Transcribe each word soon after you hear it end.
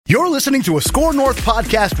You're listening to a Score North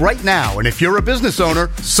podcast right now, and if you're a business owner,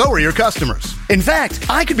 so are your customers. In fact,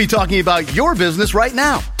 I could be talking about your business right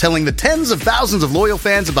now, telling the tens of thousands of loyal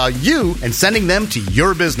fans about you and sending them to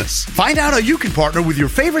your business. Find out how you can partner with your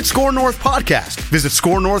favorite Score North podcast. Visit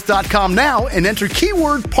scorenorth.com now and enter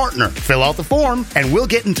keyword partner. Fill out the form, and we'll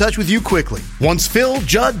get in touch with you quickly. Once Phil,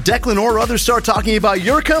 Judd, Declan, or others start talking about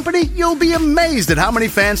your company, you'll be amazed at how many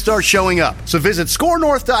fans start showing up. So visit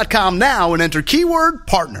scorenorth.com now and enter keyword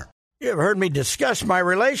partner. You've heard me discuss my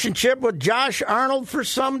relationship with Josh Arnold for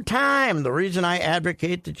some time. The reason I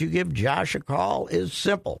advocate that you give Josh a call is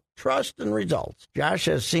simple. Trust and results. Josh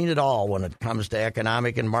has seen it all when it comes to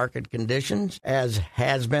economic and market conditions. As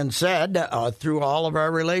has been said, through all of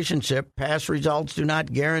our relationship, past results do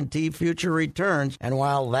not guarantee future returns. And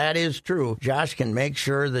while that is true, Josh can make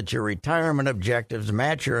sure that your retirement objectives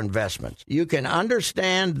match your investments. You can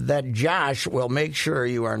understand that Josh will make sure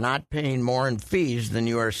you are not paying more in fees than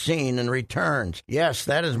you are seeing in returns. Yes,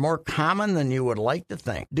 that is more common than you would like to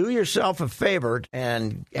think. Do yourself a favor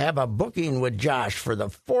and have a booking with Josh for the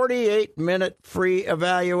 48-minute free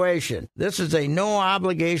evaluation. This is a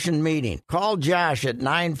no-obligation meeting. Call Josh at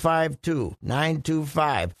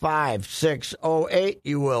 952-925-5608.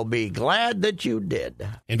 You will be glad that you did.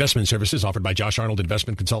 Investment services offered by Josh Arnold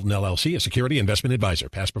Investment Consultant, LLC, a security investment advisor.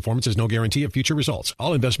 Past performance is no guarantee of future results.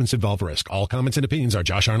 All investments involve risk. All comments and opinions are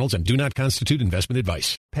Josh Arnold's and do not constitute investment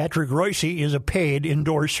advice. Patrick Reusse is a paid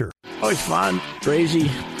endorser. Oh, it's fun,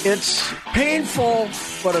 crazy. It's painful,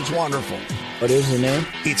 but it's wonderful. What is the name?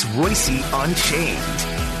 It's Reusse Unchained.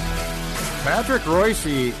 Patrick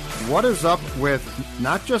Reusse, what is up with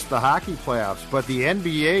not just the hockey playoffs, but the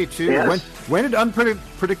NBA too? Yes. When did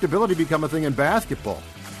unpredictability become a thing in basketball?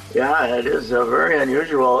 Yeah, it is very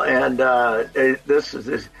unusual, and this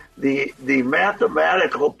is the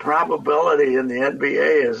mathematical probability in the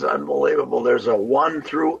NBA is unbelievable. There's a 1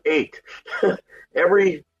 through 8.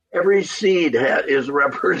 every seed is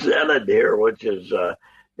represented here, which is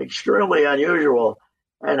extremely unusual.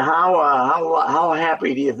 And how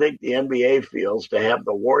happy do you think the NBA feels to have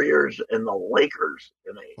the Warriors and the Lakers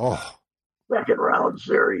in a second round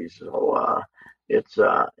series? So it's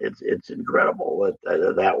incredible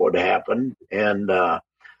that would happen. And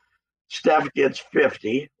Steph gets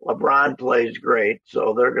 50. LeBron plays great,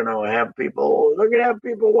 so they're going to have people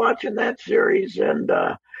watching that series. And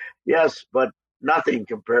yes, but nothing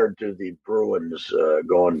compared to the Bruins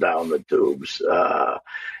going down the tubes.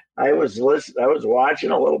 I was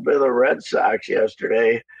watching a little bit of the Red Sox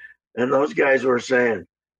yesterday, and those guys were saying,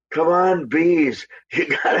 "Come on, bees! You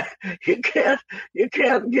can't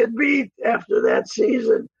get beat after that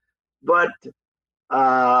season." But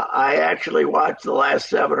I actually watched the last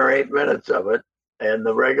 7 or 8 minutes of it and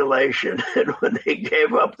the regulation, and when they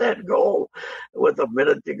gave up that goal with a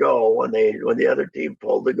minute to go, when the other team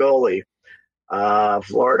pulled the goalie,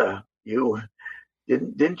 Florida,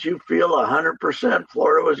 didn't you feel 100%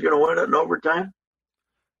 Florida was going to win it in overtime?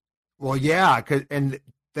 Well, yeah, and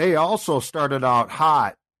they also started out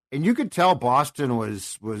hot, and you could tell Boston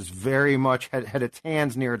was very much had its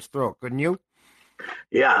hands near its throat, couldn't you?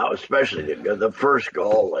 Yeah, especially the first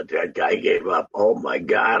goal that guy gave up. Oh my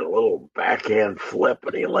God, a little backhand flip,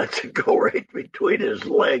 and he lets it go right between his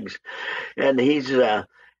legs, and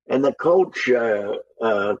and the coach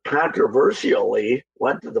controversially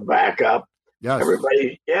went to the backup. Yes.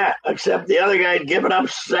 Everybody, except the other guy had given up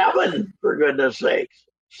 7, for goodness sakes.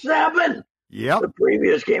 7. Yep. The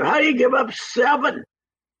previous game. How do you give up 7?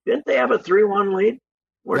 Didn't they have a 3-1 lead?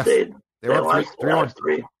 Yes. They were 3-1.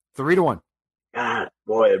 3-1. God,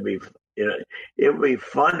 boy, it'd be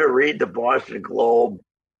fun to read the Boston Globe.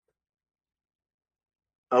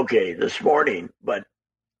 Okay, this morning, but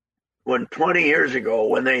when 20 years ago,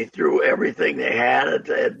 when they threw everything they had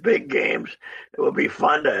at big games, it would be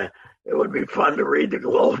fun to read the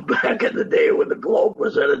Globe back in the day when the Globe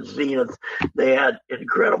was at its zenith. They had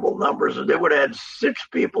incredible numbers, and they would have had 6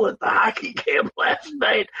 people at the hockey game last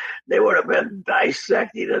night. They would have been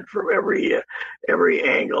dissecting it from every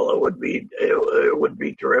angle. It would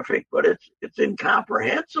be terrific, but it's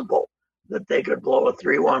incomprehensible that they could blow a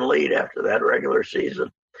 3-1 lead after that regular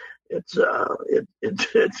season.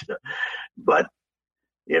 But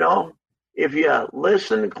if you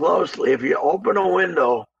listen closely, if you open a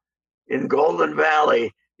window in Golden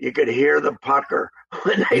Valley, you could hear the pucker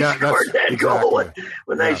when they scored that goal.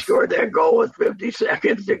 When they scored that goal with 50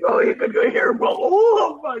 seconds to go, you could hear them go,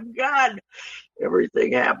 "Oh my God!"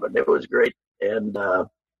 Everything happened. It was great, and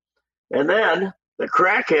then the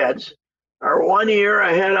Crackheads are 1 year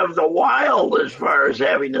ahead of the Wild as far as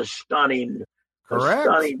having a stunning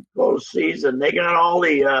postseason. They got all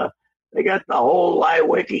the They got the whole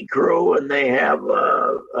Iwiki crew, and they have,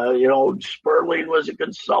 Sperling was a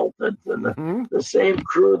consultant, and the same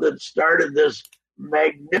crew that started this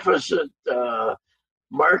magnificent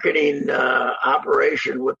marketing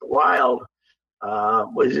operation with the Wild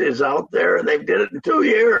is out there, and they did it in 2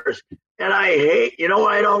 years. And I hate,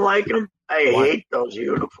 why I don't like them? I hate those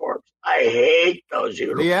uniforms. I hate those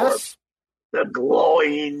uniforms. Yes. The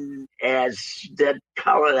glowing as that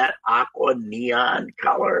color, that aqua neon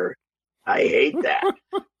color. I hate that.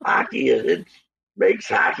 It makes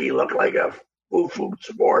hockey look like a foo-foo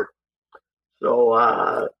sport.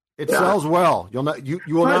 So it sells well. You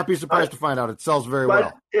will not be surprised to find out it sells very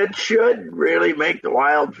well. It should really make the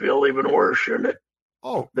Wild feel even worse, shouldn't it?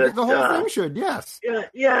 Oh, the whole thing should, yes. Yeah,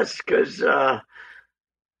 yes, because they're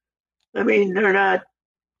not.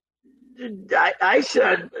 I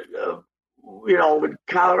said, with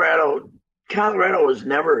Colorado was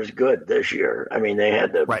never as good this year. I mean, they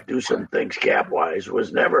had to do some things cap-wise.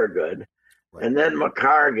 Was never good. Right. And then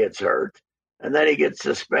Makar gets hurt, and then he gets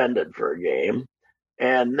suspended for a game.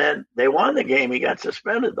 And then they won the game. He got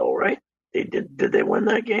suspended, though, right? They did. Did they win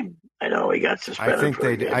that game? I know he got suspended.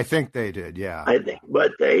 I think they did. Yeah.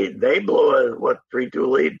 But they blew a 3-2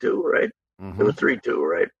 lead too, right? Mm-hmm. It was 3-2,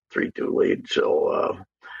 right? 3-2 lead. So,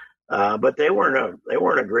 but they weren't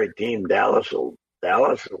a great team. Dallas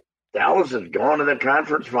is going to the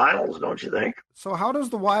conference finals, don't you think? So how does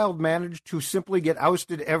the Wild manage to simply get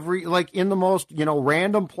ousted in the most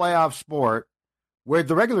random playoff sport, where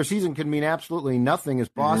the regular season can mean absolutely nothing, as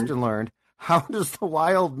Boston learned? How does the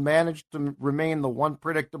Wild manage to remain the one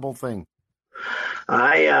predictable thing?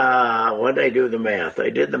 What did I do the math? I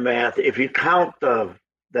did the math. If you count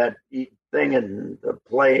that thing in the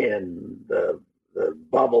play in the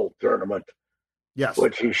bubble tournament, yes,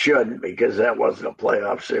 which you shouldn't, because that wasn't a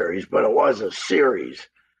playoff series, but it was a series.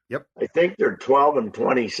 Yep. I think they're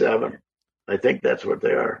 12-27. I think that's what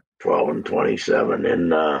they are.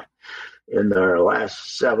 12-27 in their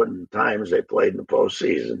last 7 times they played in the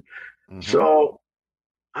postseason. Mm-hmm. So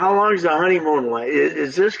how long is the honeymoon?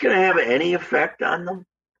 Is this going to have any effect on them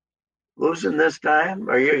losing this time?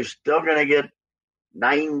 Are you still going to get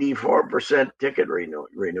 94% ticket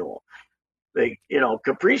renewal?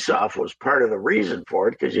 Kaprizov was part of the reason for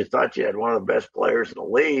it, because you thought you had one of the best players in the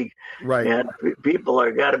league. Right. And people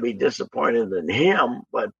are got to be disappointed in him.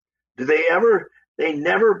 But they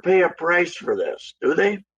never pay a price for this, do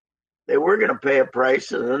they? They were going to pay a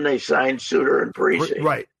price, and then they signed Suter and Parise.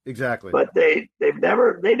 Right, exactly. But their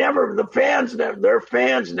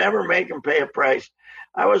fans never make them pay a price.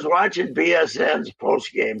 I was watching BSN's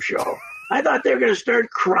post-game show. I thought they were going to start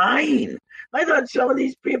crying. I thought some of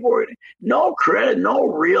these people were no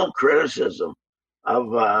real criticism of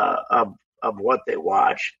what they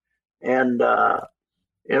watched, and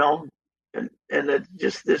it's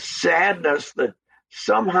just this sadness that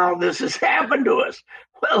somehow this has happened to us.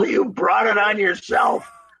 Well, you brought it on yourself,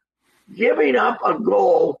 giving up a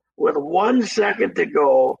goal with 1 second to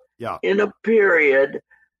go in a period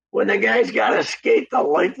when the guy's got to skate the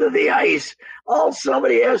length of the ice. All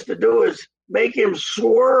somebody has to do is make him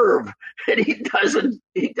swerve, and he doesn't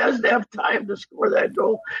have time to score that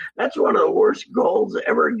goal. That's one of the worst goals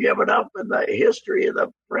ever given up in the history of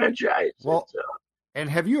the franchise. Well, and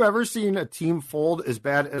have you ever seen a team fold as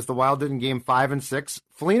bad as the Wild did in Game 5 and 6?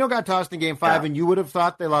 Foligno got tossed in Game 5, and you would have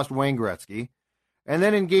thought they lost Wayne Gretzky. And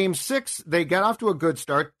then in Game 6, they got off to a good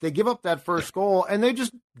start. They give up that first goal, and they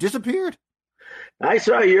just disappeared. I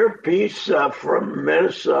saw your piece from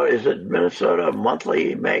Minnesota. Is it Minnesota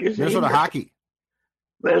Monthly Magazine? Minnesota Hockey.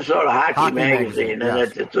 Minnesota Hockey Magazine, and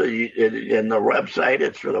yes. it's in the website.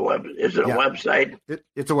 It's for the web. Is it a website?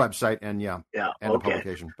 It's a website, and a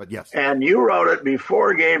publication. But yes, and you wrote it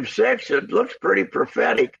before Game 6. It looks pretty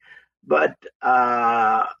prophetic, but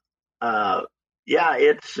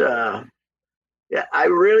it's. I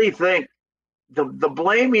really think the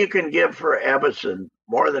blame you can give for Evason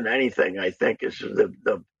more than anything, I think, is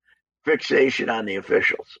the fixation on the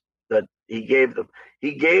officials. That he gave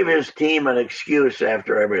his team an excuse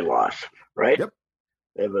after every loss, right? Yep.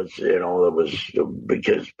 It was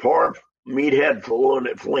because poor meathead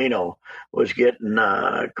Foligno was getting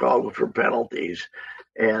called for penalties,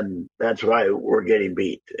 and that's why we're getting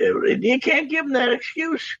beat. You can't give him that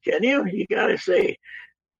excuse, can you? You got to say,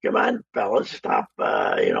 come on, fellas, stop.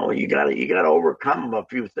 You got to overcome a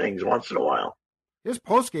few things once in a while. His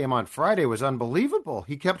postgame on Friday was unbelievable.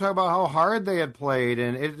 He kept talking about how hard they had played,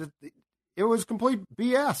 and it was complete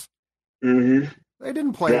BS. Mm-hmm. They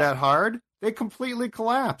didn't play that hard. They completely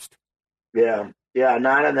collapsed. Yeah,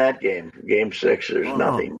 not in that game. Game 6, there's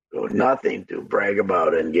nothing to brag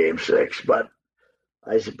about in Game 6. But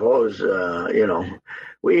I suppose,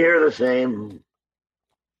 we hear the same,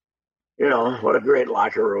 what a great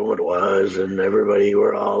locker room it was, and everybody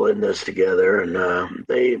were all in this together. And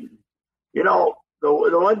the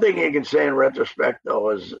one thing you can say in retrospect, though,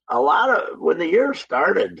 is when the year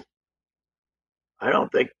started, I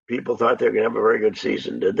don't think people thought they were going to have a very good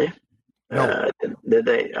season, did they? No. Did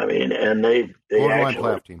they? I mean, and they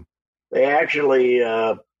actually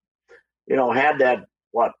had that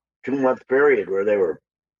 2-month period where they were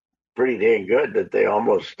pretty dang good that they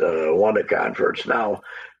almost won the conference. Now,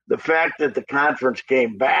 the fact that the conference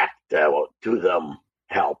came back to them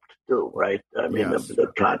helped too, right? I mean, yes.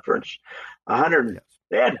 the conference, 100. Yes.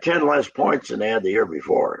 They had 10 less points than they had the year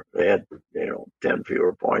before. They had 10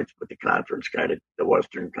 fewer points, but the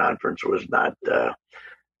Western Conference was not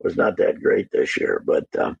that great this year. But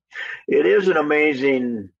it is an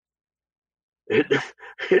amazing. It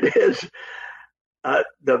is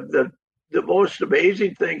the most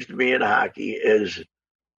amazing things to me in hockey is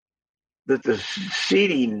that the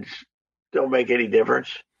seedings don't make any difference,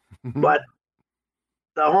 but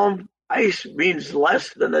the home ice means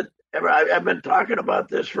less than it ever. I've been talking about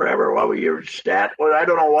this forever. Well, your stat, well, I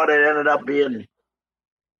don't know what it ended up being.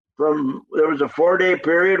 There was a 4-day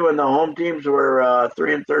period when the home teams were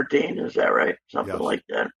 3-13. Is that right? Something like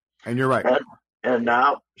that. And you're right. And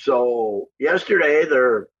now, so yesterday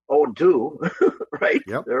they're 0-2, right?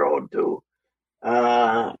 Yep. They're 0-2.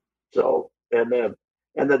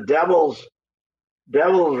 And the Devils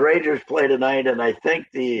Rangers play tonight, and I think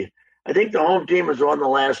the home team has won the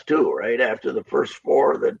last 2, right? After the first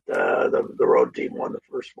 4 that the road team won the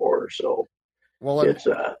first 4. So it's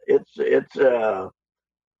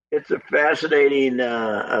a fascinating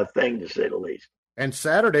thing, to say the least. And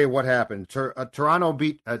Saturday, what happened? Toronto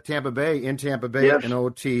beat Tampa Bay in Tampa Bay in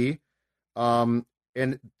OT. And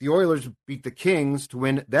the Oilers beat the Kings to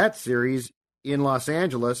win that series in Los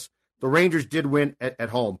Angeles. The Rangers did win at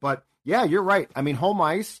home. But, yeah, you're right. I mean, home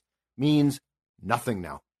ice means nothing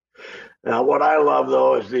now. Now, what I love,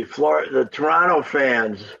 though, is the Toronto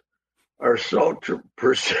fans are so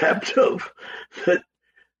perceptive that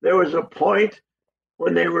there was a point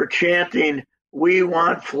when they were chanting, "We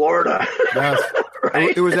want Florida." Yes.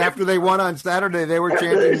 Right? It was after they won on Saturday. They were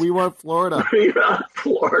chanting, "We want Florida." We want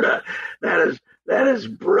Florida. That is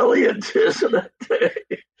brilliant, isn't it?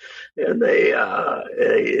 And they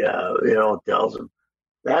tells them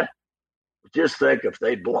that. Just think if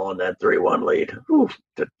they'd blown that 3-1 lead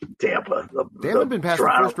to Tampa. They haven't been past the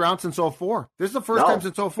first round since 2004. This is the first time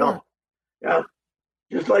since 2004. No. Yeah.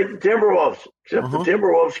 Just like the Timberwolves. Except the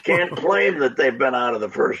Timberwolves can't claim that they've been out of the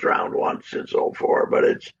first round once since 2004. But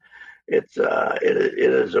it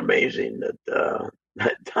is amazing that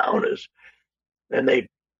that town is, and they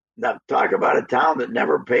talk about a town that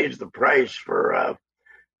never pays the price for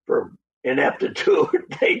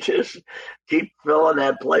ineptitude. They just keep filling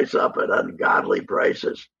that place up at ungodly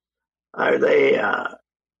prices. Are they?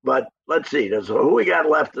 But let's see. Who we got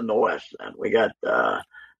left in the West? Then we got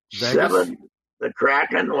 7. The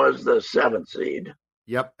Kraken was the 7th seed.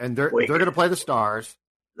 Yep, and they're going to play the Stars.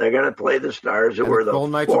 They're going to play the Stars, who were the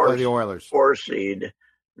Golden Knights will play the Oilers. 4 seed.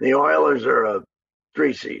 The Oilers are a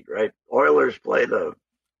 3 seed, right? Oilers were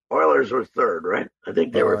 3rd, right? I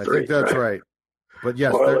think they were 3. I think that's right. But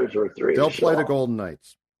yes, Oilers were 3. They'll play the Golden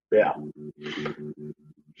Knights. Yeah.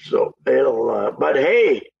 So it'll. But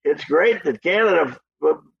hey, it's great that Canada.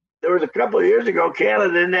 There was a couple of years ago,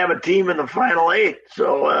 Canada didn't have a team in the final 8,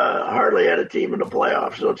 so hardly had a team in the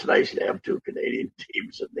playoffs. So it's nice to have 2 Canadian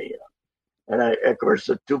teams in the. And of course,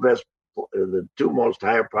 the 2 most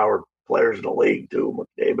higher-powered players in the league, too,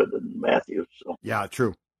 McDavid and Matthews. So yeah,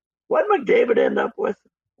 true. What did McDavid end up with?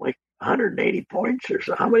 Like 180 points or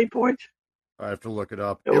so? How many points? I have to look it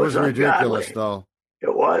up. It was ridiculous, though.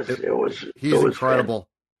 It was. He's incredible.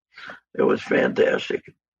 It was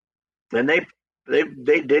fantastic, and they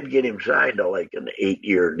did get him signed to like an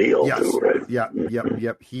 8-year deal, too, right?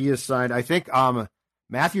 Yep. He is signed. I think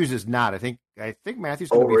Matthews is not. I think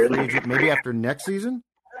Matthews is going to be free agent maybe after next season.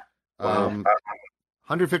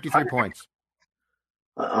 153 points.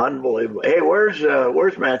 Unbelievable. Hey,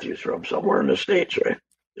 where's Matthews from? Somewhere in the States, right?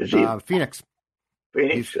 Is he Phoenix?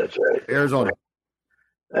 Phoenix, that's right. Arizona.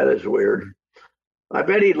 That is weird. I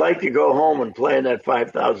bet he'd like to go home and play in that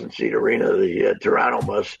 5,000-seat arena. The Toronto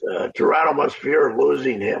must fear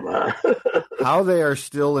losing him. Huh? How they are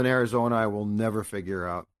still in Arizona, I will never figure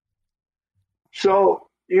out. So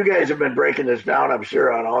you guys have been breaking this down, I'm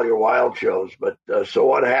sure, on all your Wild shows. But so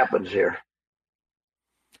what happens here?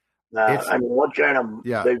 I mean, what kind of?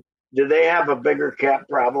 Yeah. Do they have a bigger cap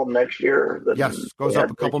problem next year? Yes, goes up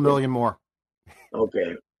a couple million more.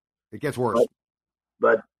 Okay. It gets worse.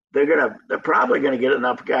 But they're probably gonna get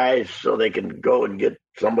enough guys so they can go and get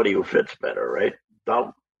somebody who fits better, right?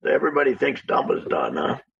 Everybody thinks Dumb is done,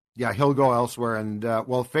 huh? Yeah, he'll go elsewhere, and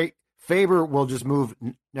Faber will just move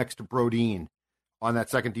next to Brodeen on that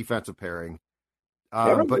second defensive pairing.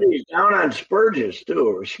 Everybody's down on Spurgeon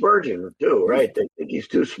too, right? They think he's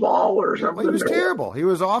too small or something. Well, he was terrible. He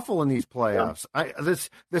was awful in these playoffs. Yeah.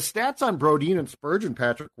 The stats on Brodeen and Spurgeon,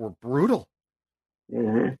 Patrick, were brutal.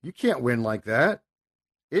 Mm-hmm. You can't win like that.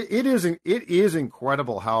 It is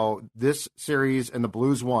incredible how this series and the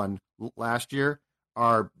Blues won last year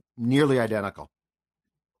are nearly identical.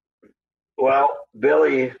 Well,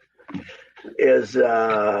 Billy is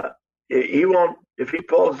he won't, if he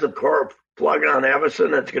pulls the plug on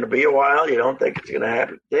Everson, it's going to be a while. You don't think it's going to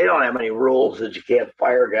happen? They don't have any rules that you can't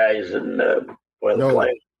fire guys and while the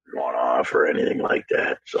play going off or anything like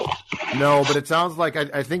that. So no, but it sounds like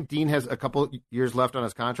I think Dean has a couple years left on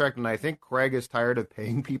his contract, and I think Craig is tired of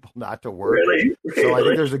paying people not to work. Really? So I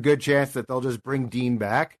think there's a good chance that they'll just bring Dean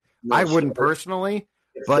back. No, I wouldn't personally,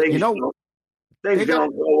 but things don't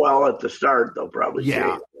go well at the start. They'll probably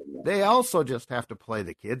They also just have to play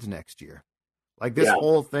the kids next year. Like this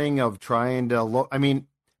whole thing of trying to I mean,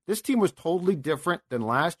 this team was totally different than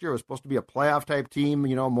last year. It was supposed to be a playoff type team,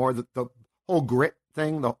 more the whole grit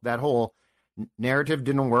thing, that whole narrative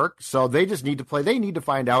didn't work. So they just need to play. They need to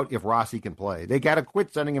find out if Rossi can play. They got to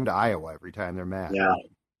quit sending him to Iowa every time they're mad. Yeah.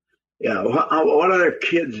 Yeah. What other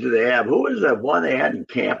kids do they have? Who was that one they had in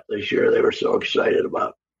camp this year they were so excited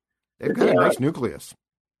about? They've got a nice nucleus.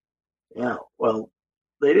 Yeah. Well,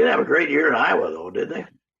 they didn't have a great year in Iowa, though, did they?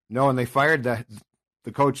 No, and they fired the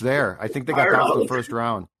coach there. I think they got out of the first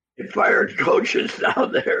round. They fired coaches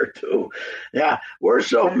down there too. Yeah, we're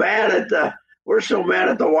so mad at the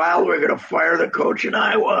Wild. We're going to fire the coach in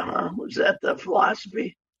Iowa. Huh? Was that the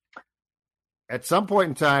philosophy? At some point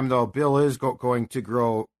in time, though, Bill is going to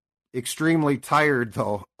grow extremely tired,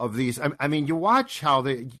 though, of these. I mean, you watch how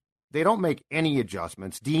they don't make any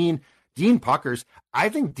adjustments. Dean puckers. I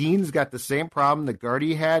think Dean's got the same problem that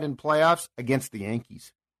Gardy had in playoffs against the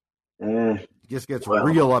Yankees. He just gets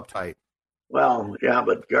real uptight. Well, yeah,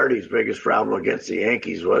 but Gardy's biggest problem against the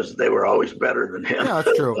Yankees was they were always better than him. Yeah,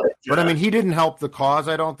 that's true. But I mean, he didn't help the cause,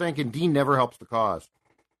 I don't think, and Dean never helps the cause.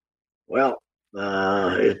 Well,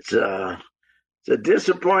 it's a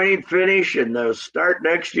disappointing finish, and they'll start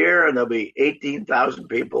next year, and there'll be 18,000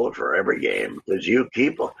 people for every game because you'll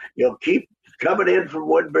keep coming in from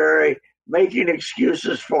Woodbury, making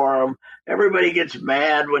excuses for them. Everybody gets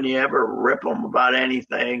mad when you ever rip them about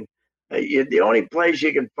anything. The only place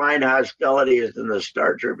you can find hostility is in the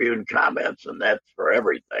Star Tribune comments, and that's for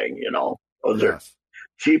everything, Those are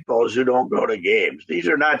cheapos who don't go to games. These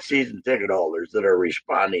are not season ticket holders that are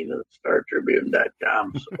responding to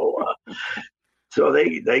StarTribune.com. So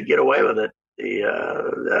they get away with it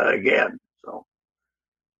again. So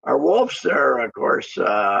our Wolves are, of course,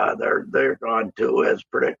 they're gone too, as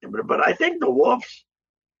predicted. But I think the Wolves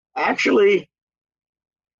actually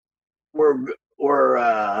were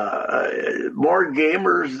more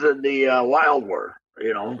gamers than the Wild were,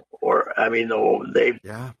 Or I mean, they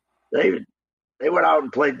went out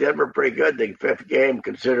and played Denver pretty good the fifth game,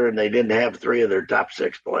 considering they didn't have three of their top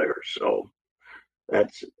six players. So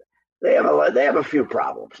they have a few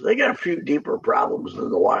problems. They got a few deeper problems than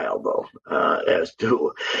the Wild, though, as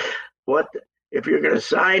to what if you're going to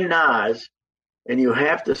sign Nas and you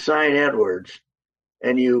have to sign Edwards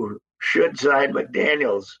and you should sign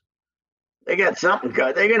McDaniels. They got something.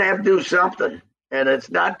 They're going to have to do something, and it's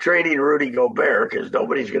not trading Rudy Gobert because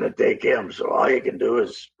nobody's going to take him. So all you can do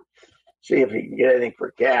is see if you can get anything for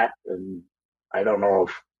Cat, and I don't know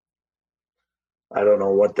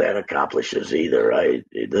what that accomplishes either.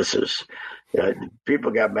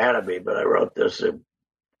 People got mad at me, but I wrote this a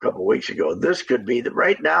couple of weeks ago. This could be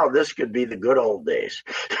right now. This could be the good old days,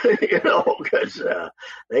 because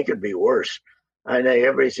they could be worse. I know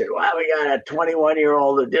everybody said, "Wow, we got a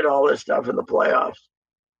 21-year-old that did all this stuff in the playoffs."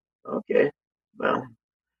 Okay, well,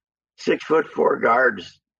 6'4"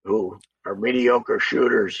 guards who are mediocre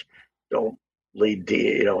shooters don't lead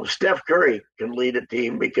team. Steph Curry can lead a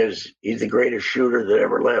team because he's the greatest shooter that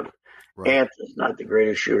ever lived. Right. Ant is not the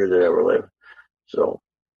greatest shooter that ever lived. So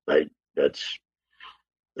that's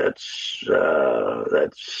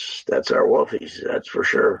our Wolfies. That's for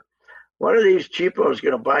sure. When are these cheapos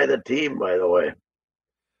going to buy the team, by the way?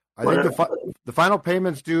 I think the final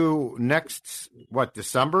payment's due next,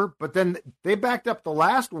 December? But then they backed up the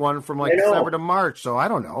last one from December to March, so I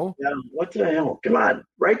don't know. Yeah, what the hell? Come on,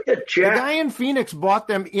 write the check. The guy in Phoenix bought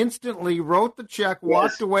them instantly, wrote the check,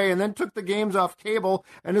 walked away, and then took the games off cable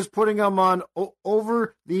and is putting them on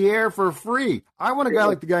over the air for free. I want a guy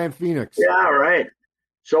like the guy in Phoenix. Yeah, right.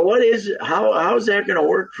 So how's that going to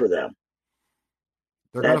work for them?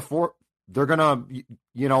 They're going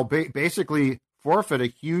to basically forfeit a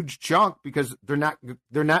huge chunk because they're not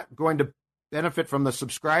going to benefit from the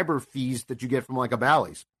subscriber fees that you get from like a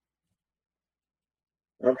Bally's.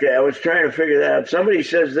 Okay, I was trying to figure that out. Somebody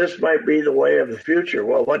says this might be the way of the future.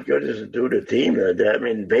 Well, what good does it do to a team? I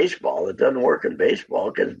mean, baseball, it doesn't work in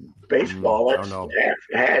baseball because baseball,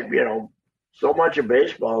 so much of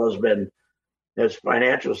baseball its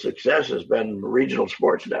financial success has been regional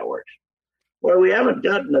sports networks. Well, we haven't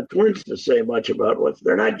gotten the Twins to say much about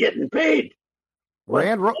they're not getting paid.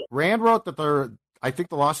 Rand wrote that I think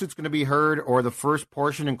the lawsuit's going to be heard, or the first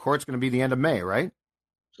portion in court's going to be the end of May, right?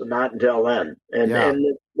 So not until then.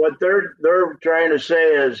 And what they're trying to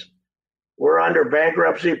say is we're under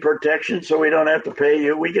bankruptcy protection, so we don't have to pay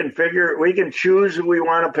you. We can choose who we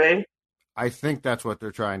want to pay. I think that's what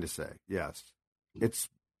they're trying to say. Yes. I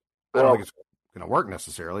don't think it's going to work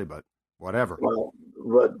necessarily, but whatever. Well,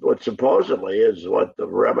 what supposedly is what the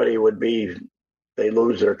remedy would be, they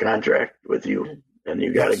lose their contract with you, and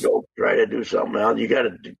you got to go try to do something else. You got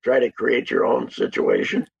to try to create your own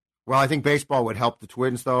situation. Well, I think baseball would help the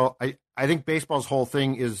Twins, though. I think baseball's whole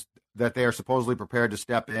thing is that they are supposedly prepared to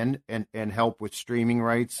step in and help with streaming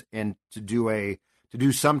rights and to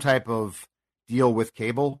do some type of deal with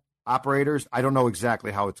cable operators. I don't know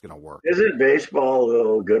exactly how it's going to work. Isn't baseball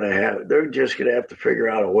though going to have? They're just going to have to figure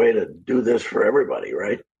out a way to do this for everybody,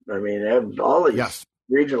 right? I mean, all these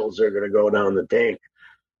regionals are going to go down the tank.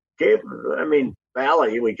 I mean,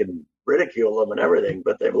 Valley, we can ridicule them and everything,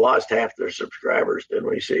 but they've lost half their subscribers. Didn't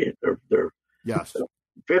we see? They're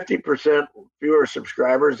 50% fewer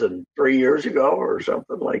subscribers than 3 years ago, or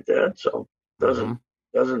something like that. So it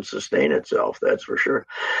doesn't sustain itself. That's for sure.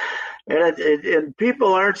 And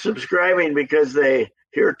people aren't subscribing because they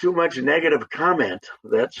hear too much negative comment.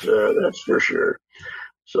 That's for sure.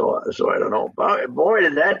 So I don't know. Boy,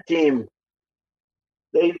 did that team.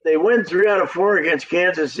 They win 3 out of 4 against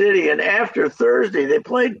Kansas City, and after Thursday they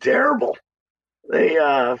played terrible.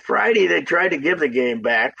 Friday they tried to give the game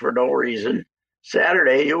back for no reason.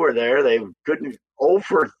 Saturday you were there. They couldn't 0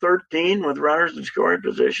 for 13 with runners in scoring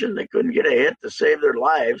position. They couldn't get a hit to save their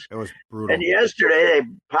lives. It was brutal. And yesterday they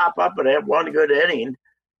pop up and have one good inning,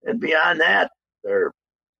 and beyond that they're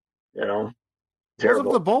terrible. What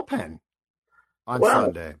was the bullpen on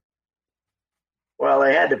Sunday? Well,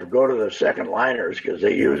 they had to go to the second liners because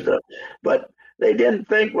they used them. But they didn't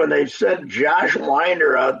think when they sent Josh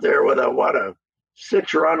Winder out there with a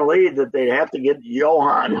 6-run lead that they'd have to get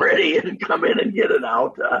Johan ready and come in and get it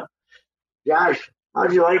out. Josh,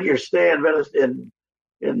 how'd you like your stay in with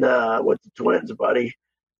the Twins, buddy?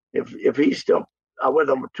 If he's still with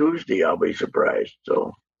them Tuesday, I'll be surprised.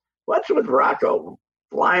 So what's with Rocco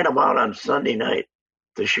flying them out on Sunday night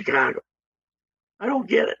to Chicago? I don't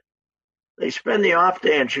get it. They spend the off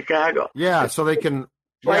day in Chicago. Yeah, so they can.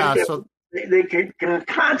 They can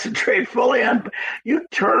concentrate fully on. You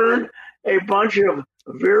turn a bunch of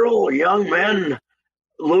virile young men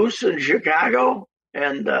loose in Chicago,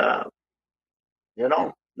 and now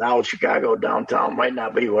Chicago downtown might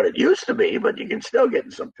not be what it used to be, but you can still get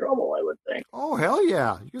in some trouble, I would think. Oh hell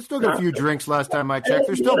yeah! You can still get a few drinks. Last time I checked,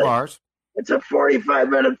 there's still bars. It's a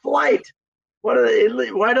 45-minute flight. Why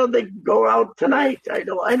don't they go out tonight? I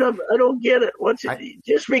don't get it.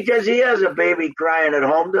 Just because he has a baby crying at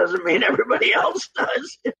home doesn't mean everybody else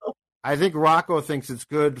does. I think Rocco thinks it's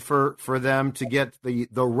good for them to get the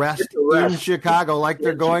rest in Chicago, like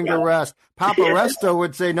they're going to rest. Papa Resto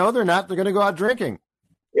would say no, they're not. They're going to go out drinking.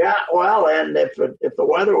 Yeah, well, and if the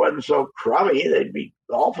weather wasn't so crummy, they'd be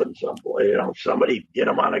golfing someplace. Somebody get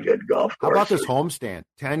them on a good golf course. How about this homestand?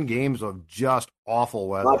 10 games of just awful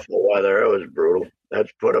weather. Awful weather. It was brutal.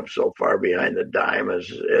 That's put them so far behind the dime. As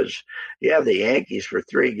you have the Yankees for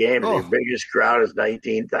 3 games. The biggest crowd is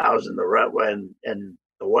 19,000. And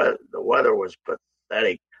the weather was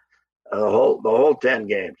pathetic. The whole 10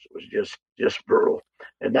 games was just brutal.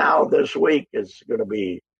 And now this week is going to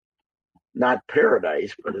be not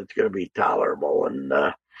paradise, but it's going to be tolerable. And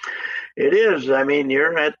it is. I mean,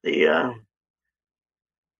 you're at the,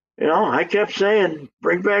 I kept saying,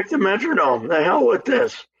 bring back the Metrodome. The hell with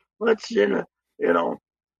this. Let's, the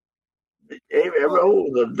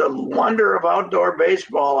wonder of outdoor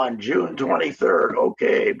baseball on June 23rd.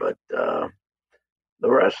 Okay, but the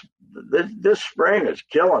rest, this spring is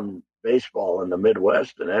killing baseball in the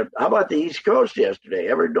Midwest. And how about the East Coast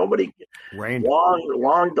yesterday? Nobody rained.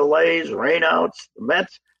 Long delays, rainouts.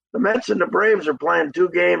 The Mets and the Braves are playing 2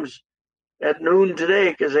 games at noon today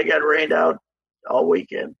because they got rained out all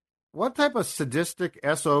weekend. What type of sadistic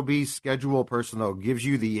SOB schedule person, though, gives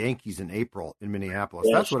you the Yankees in April in Minneapolis?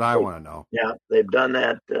 Yes. That's what I want to know. Yeah, they've done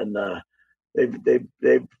that, and they've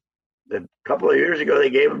a couple of years ago they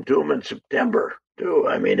gave them to them in September too.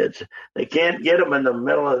 I mean, they can't get them in the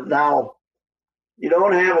middle of now. You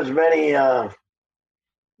don't have as many, you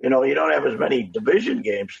don't have as many division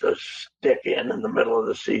games to stick in the middle of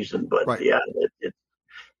the season. But Right. yeah,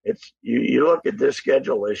 it's you look at this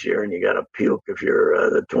schedule this year and you got to puke if you're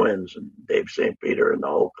the Twins and Dave St. Peter and the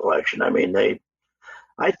whole collection. I mean, I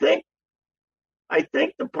think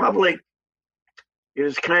the public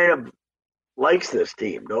is kind of likes this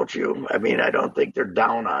team, don't you? I mean, I don't think they're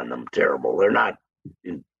down on them terrible. They're not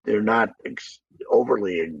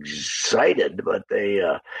overly excited, but they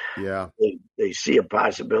see a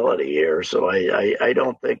possibility here. So I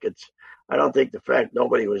don't think the fact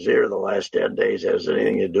nobody was here the last 10 days has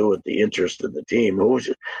anything to do with the interest of the team.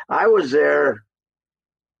 I was there.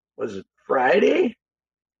 Was it Friday?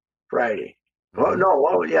 Friday. Oh no!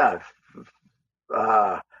 Oh yeah.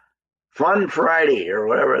 Fun Friday or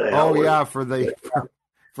whatever the hell. Oh yeah, for the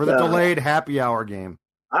delayed happy hour game.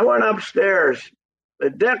 I went upstairs. Were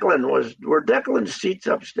Declan's seats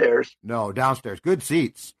upstairs? No, downstairs. Good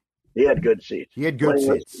seats. He had good seats. He had good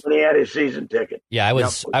seats. When he had his season ticket. Yeah, I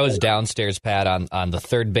was downstairs, Pat, on the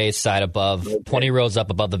third base side above, 20 rows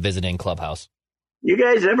up above the visiting clubhouse. You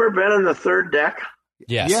guys ever been on the third deck?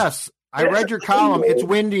 Yes. Yes. I read your column. It's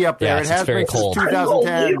windy up there. Yes, it has it's very been cold. since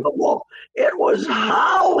 2010. It was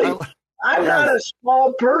howling. I'm not a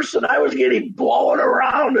small person. I was getting blown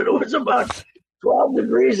around, and it was about 12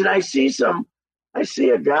 degrees, and I see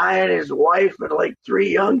a guy and his wife and like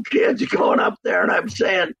 3 young kids going up there, and I'm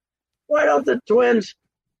saying, why don't the Twins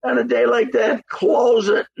on a day like that close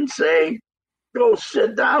it and say, go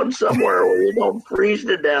sit down somewhere where you don't freeze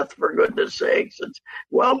to death, for goodness sakes.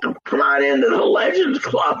 Come on into the Legends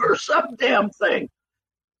Club or some damn thing.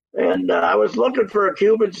 And I was looking for a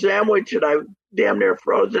Cuban sandwich, and I damn near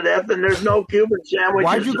froze to death, and there's no Cuban sandwiches.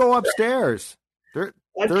 Why'd you go upstairs? That's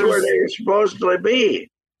where they're supposed to be.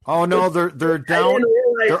 Oh, no, they're down.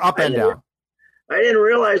 They're up and down. I didn't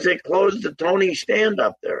realize they closed the Tony stand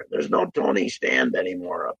up there. There's no Tony stand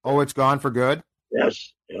anymore up there. Oh, it's gone for good?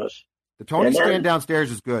 Yes. The Tony stand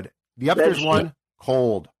downstairs is good. The upstairs one,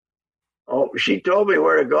 cold. Oh, she told me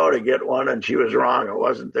where to go to get one, and she was wrong. It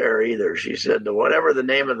wasn't there either. She said whatever the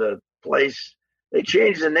name of the place, they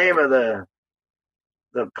changed the name of the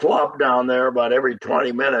club down there about every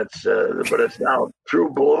 20 minutes, but it's now True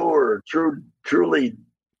Blue or Truly.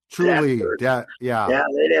 Yeah. Yeah,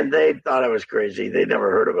 they thought I was crazy. They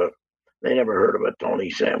never heard of a Tony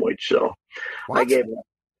sandwich. So what?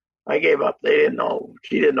 I gave up. They didn't know.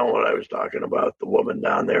 She didn't know what I was talking about. The woman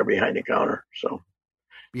down there behind the counter. So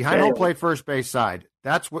behind home plate, first base side.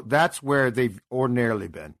 That's where they've ordinarily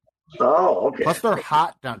been. Oh, okay. Plus they're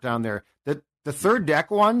hot down there. The third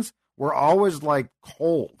deck ones were always like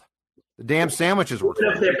cold. The damn sandwiches were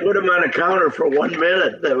cold. If they put them on a counter for 1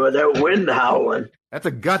 minute, that wind howling. That's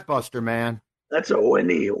a gut buster, man. That's a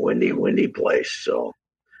windy place. So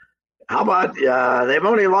how about they've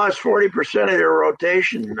only lost 40% of their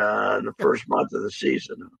rotation in the first month of the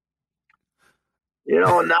season.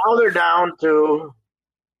 Now they're down to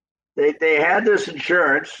they had this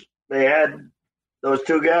insurance. They had those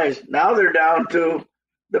 2 guys. Now they're down to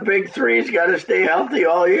the big 3's got to stay healthy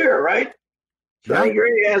all year, right? Sonny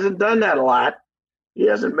Gray hasn't done that a lot. He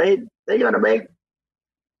hasn't made. They got to make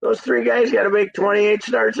those 3 guys got to make 28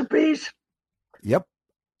 starts apiece. Yep.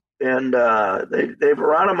 And they've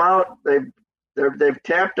run them out. They've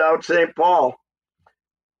tapped out St. Paul.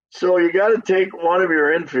 So you got to take one of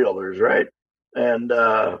your infielders, right?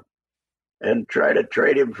 And try to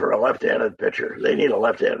trade him for a left-handed pitcher. They need a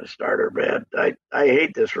left-handed starter, man. I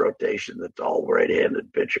hate this rotation that's all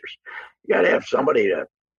right-handed pitchers. You got to have somebody to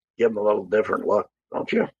give them a little different look,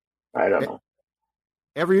 don't you? I don't know.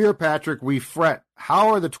 Every year, Patrick, we fret. How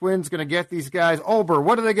are the Twins going to get these guys? Ober,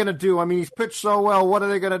 what are they going to do? I mean, he's pitched so well. What are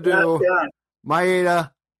they going to do? Yeah.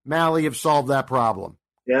 Maeda, Malley have solved that problem.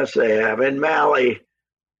 Yes, they have. And Malley,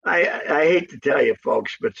 I hate to tell you,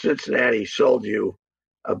 folks, but Cincinnati sold you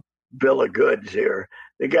a bill of goods here.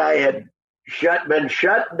 The guy had been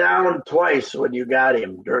shut down twice when you got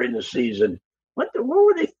him during the season. What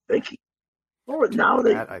were they thinking? I have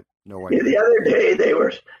no idea. The other day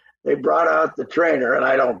they brought out the trainer, and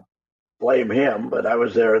I don't blame him, but I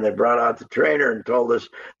was there, and they brought out the trainer and told us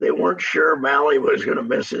they weren't sure Malley was going to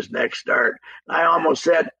miss his next start. I almost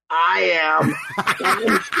said, I am.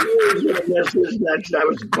 I'm sure he's going to miss his next. I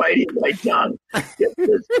was biting my tongue.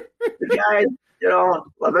 The guy,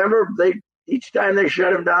 remember, each time they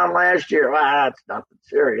shut him down last year, it's nothing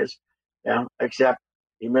serious. Yeah, except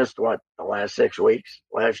He missed the last 6 weeks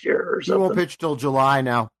last year or something. He won't pitch till July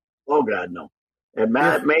now. Oh God, no. And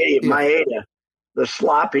Maeda, the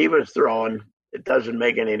slop he was throwing, it doesn't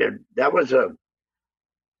make any.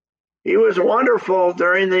 He was wonderful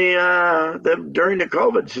during the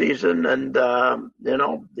COVID season, and the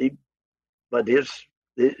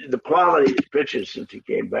quality of his pitches since he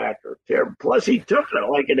came back are terrible. Plus, he took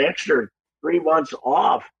like an extra 3 months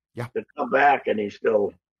off to come back, and he's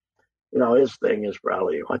still, his thing is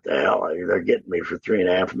probably, what the hell? They're getting me for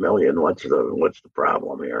 $3.5 million. What's the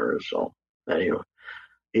problem here? So anyway,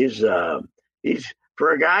 he's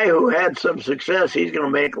for a guy who had some success, he's going to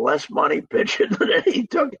make less money pitching than he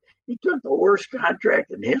took. He took the worst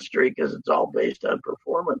contract in history because it's all based on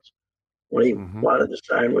performance when he wanted to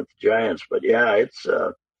sign with the Giants. But yeah, it's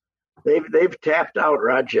they've tapped out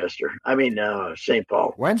Rochester. I mean, St.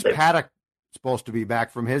 Paul. When's Paddock supposed to be back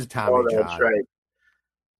from his Tommy John? That's right.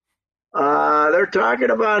 They're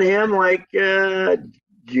talking about him like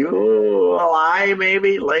July,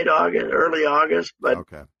 maybe late August, early August. But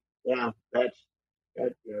yeah,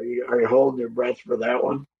 are you holding your breath for that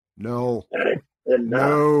one? No.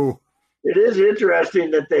 No. It is interesting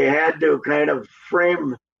that they had to kind of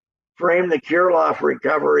frame the Kirilloff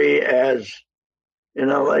recovery as,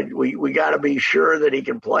 like we got to be sure that he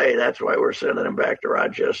can play. That's why we're sending him back to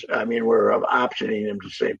Rochester. I mean, we're optioning him to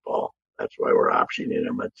St. Paul. That's why we're optioning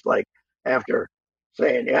him. It's like after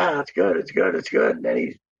saying, yeah, it's good. And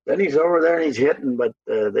then he's over there and he's hitting, but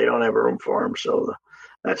they don't have room for him. So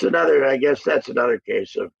that's another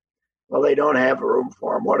case of, well, they don't have room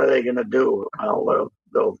for him. What are they going to do? Well,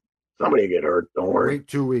 somebody get hurt. Don't worry. Wait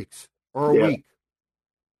 2 weeks or a week.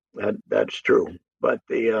 That's true. But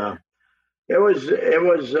it was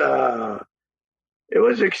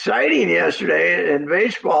exciting yesterday in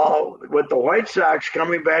baseball with the White Sox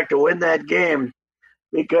coming back to win that game.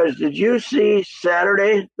 Because did you see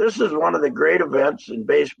Saturday? This is one of the great events in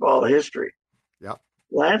baseball history. Yep.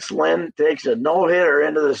 Lance Lynn takes a no-hitter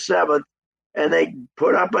into the seventh, and they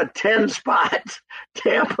put up a 10-spot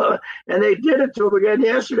Tampa, and they did it to him again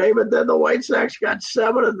yesterday, but then the White Sox got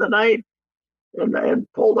 7 in the night and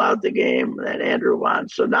pulled out the game, and Andrew won.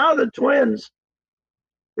 So now the Twins,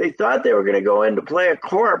 they thought they were going to go in to play a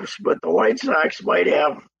corpse, but the White Sox might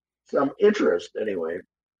have some interest anyway.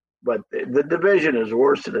 But the division is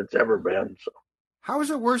worse than it's ever been. So how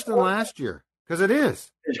is it worse than last year? Because it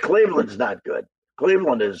is. Cleveland's not good.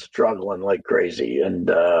 Cleveland is struggling like crazy, and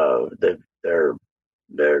they're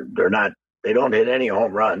not. They don't hit any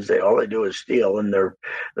home runs. All they do is steal, and their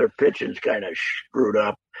pitching's kind of screwed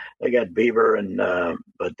up. They got Bieber,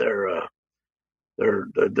 but they're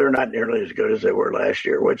not nearly as good as they were last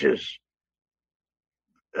year, which is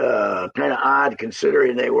kind of odd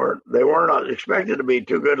considering they weren't expected to be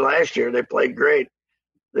too good last year. They played great.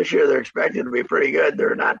 This year they're expected to be pretty good.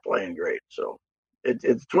 They're not playing great. So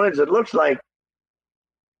it's Twins. It looks like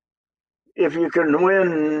if you can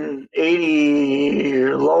win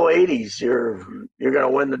 80, low 80s, you're going to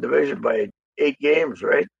win the division by 8 games,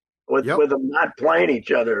 right? With them not playing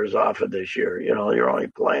each other as often this year. You're only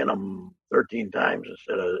playing them 13 times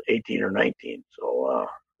instead of 18 or 19. So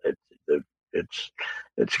it's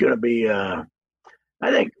going to be. I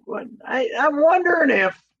think I'm wondering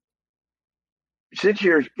if, since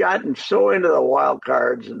you're gotten so into the wild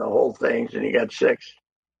cards and the whole things, and you got 6,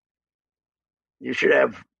 you should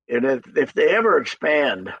have. And if they ever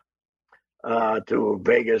expand to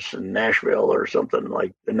Vegas and Nashville or something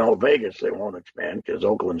like, no, Vegas they won't expand because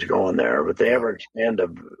Oakland's going there. But they ever expand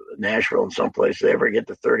to Nashville and someplace, they ever get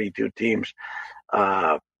to 32 teams,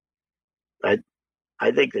 I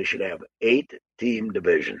think they should have 8-team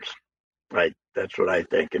divisions. Right, that's what I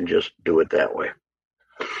think, and just do it that way.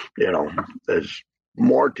 There's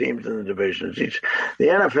more teams in the divisions. The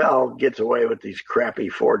NFL gets away with these crappy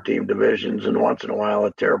 4-team divisions, and once in a while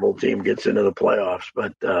a terrible team gets into the playoffs.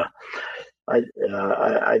 But I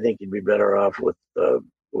think you'd be better off with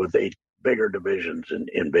 8 bigger divisions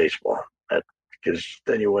in baseball, because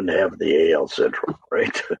then you wouldn't have the AL Central,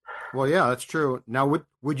 right? Well, yeah, that's true. Now,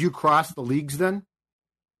 would you cross the leagues then?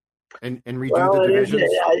 And redo the divisions?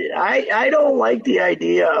 I don't like the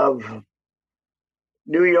idea of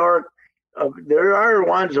New York. There are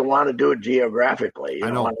ones that want to do it geographically.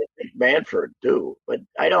 I know. I think Manford do, but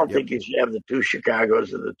I don't think you should have the 2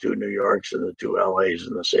 Chicagos and the 2 New Yorks and the 2 LAs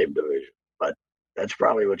in the same division. But that's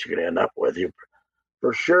probably what you're going to end up with.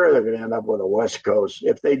 For sure, they're going to end up with a West Coast.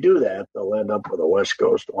 If they do that, they'll end up with a West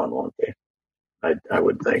Coast one, won't they? I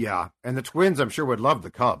would think. Yeah, and the Twins, I'm sure, would love the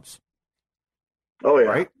Cubs. Oh yeah,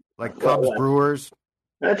 right. Like Cubs, Brewers.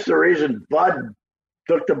 That's the reason Bud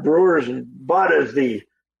took the Brewers, and Bud is the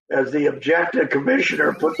as the objective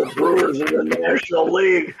commissioner, put the Brewers in the National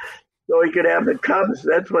League so he could have the Cubs.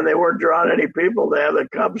 That's when they weren't drawing any people to have the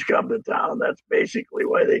Cubs come to town. That's basically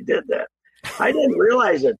why they did that. I didn't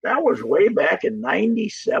realize it. That was way back in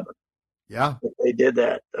 '97. Yeah, they did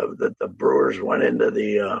that. That the Brewers went into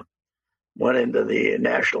the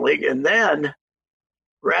National League, and then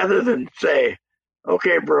rather than say,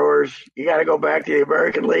 "Okay, Brewers, you got to go back to the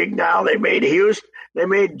American League now," they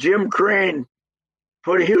made Jim Crane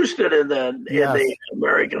put Houston in the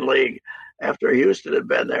American League after Houston had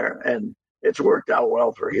been there, and it's worked out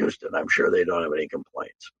well for Houston. I'm sure they don't have any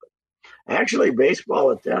complaints. But actually, baseball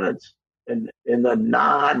attendance in the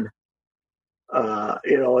non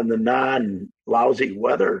lousy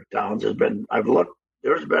weather towns has been. I've looked.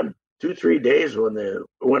 There's been 2-3 days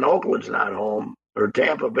when Oakland's not home or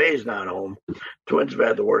Tampa Bay's not home. Twins have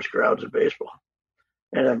had the worst crowds of baseball.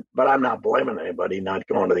 But I'm not blaming anybody not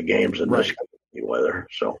going to the games in this weather.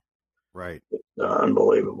 So, right, it's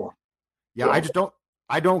unbelievable. Yeah, so,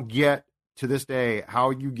 I don't get to this day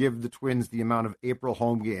how you give the Twins the amount of April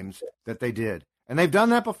home games that they did, and they've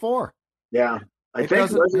done that before. Yeah, I think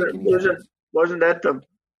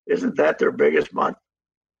isn't that their biggest month?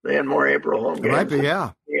 They had more April home games. It might be,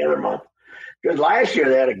 yeah. The other month, because last year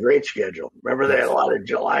they had a great schedule. Remember, they had a lot of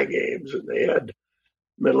July games, and they had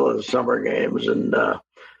middle of the summer games, and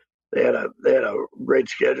they had a great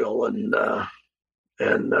schedule. And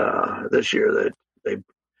this year they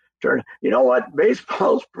turned. You know what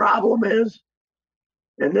baseball's problem is,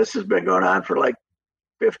 and this has been going on for like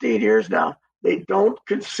 15 years now. They don't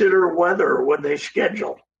consider weather when they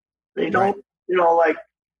schedule. They don't,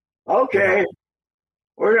 okay,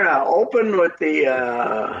 we're going to open with the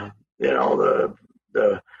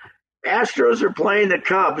Astros are playing the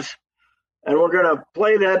Cubs, and we're going to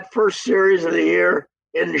play that first series of the year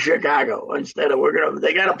in Chicago instead of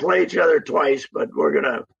they got to play each other twice, but we're going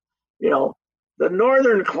to, the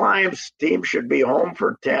Northern Climes team should be home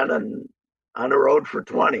for 10 and on the road for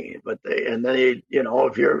 20,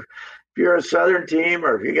 if you're a Southern team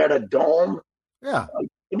or if you got a dome, yeah,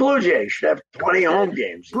 the Blue Jays should have 20 home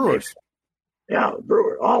games. Brewers.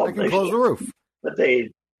 Brewers. All of them. They can close the roof. But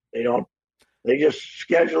they don't. They just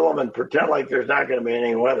schedule them and pretend like there's not going to be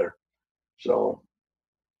any weather. So,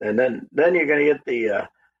 and then you're going to get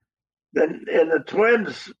the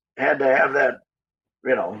Twins had to have that,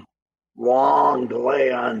 long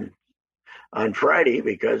delay on Friday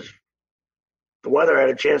because the weather had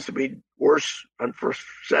a chance to be worse on first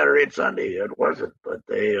Saturday and Sunday. It wasn't, but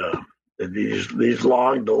they these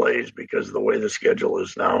long delays because of the way the schedule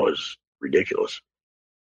is now is ridiculous.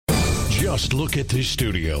 Just look at this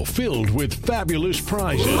studio filled with fabulous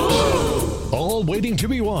prizes, all waiting to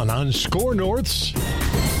be won on Score North's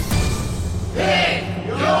Pick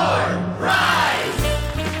Your Prize.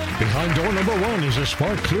 Behind door number 1 is a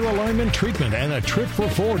Spark Clear Alignment treatment and a trip for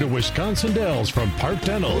 4 to Wisconsin Dells from Park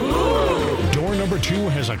Dental. Door number 2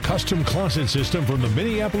 has a custom closet system from the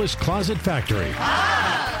Minneapolis Closet Factory.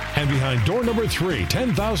 And behind door number 3,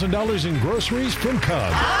 $10,000 in groceries from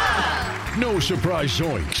Cub. No surprise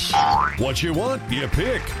zoinks. What you want, you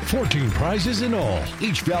pick. 14 prizes in all,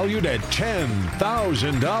 each valued at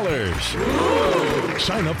 $10,000.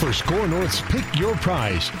 Sign up for Score North's Pick Your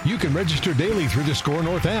Prize. You can register daily through the Score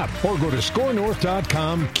North app or go to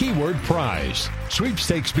scorenorth.com, keyword prize.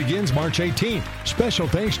 Sweepstakes begins March 18th. Special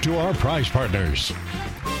thanks to our prize partners.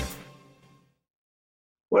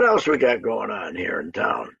 What else we got going on here in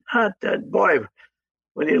town? Boy,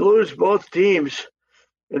 when you lose both teams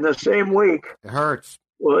in the same week, it hurts.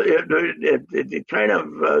 Well, it kind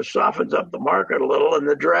of softens up the market a little, and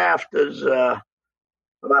the draft is. About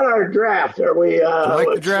our draft, are we?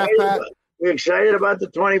 The draft, Pat? We excited about the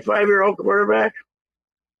 25-year-old quarterback?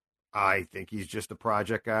 I think he's just a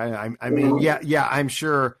project guy. I mean, yeah, I'm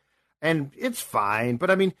sure, and it's fine. But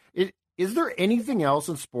I mean, is there anything else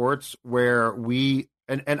in sports where we?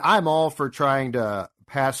 And I'm all for trying to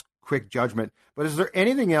pass quick judgment, but is there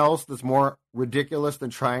anything else that's more ridiculous than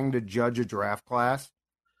trying to judge a draft class?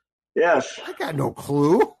 Yes. I got no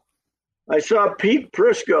clue. I saw Pete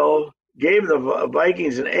Prisco gave the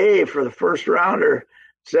Vikings an A for the first rounder,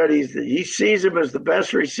 said he sees him as the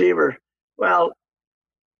best receiver. Well,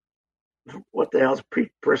 what the hell's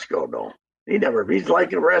Pete Prisco know? He's like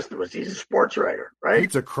the rest of us. He's a sports writer, right?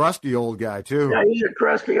 He's a crusty old guy, too. Yeah, he's a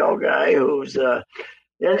crusty old guy who's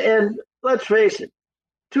and let's face it,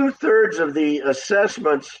 2/3 of the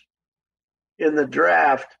assessments in the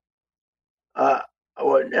draft,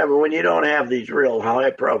 when you don't have these real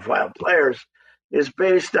high-profile players, is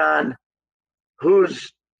based on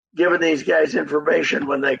who's giving these guys information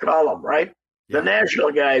when they call them, right? Yeah. The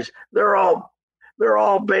national guys, they're all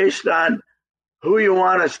based on who you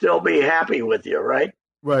want to still be happy with you, right?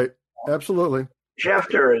 Right. Absolutely.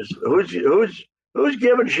 Schefter is who's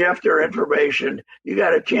giving Schefter information. You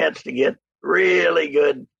got a chance to get really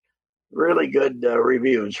good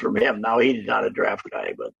reviews from him. Now he's not a draft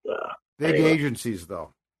guy, but big anyway. Agencies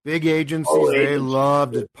though. Big agencies, they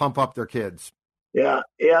love to pump up their kids. Yeah.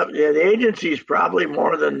 The agencies probably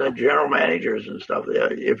more than the general managers and stuff.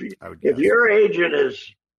 If your agent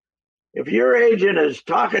is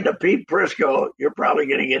talking to Pete Prisco, you're probably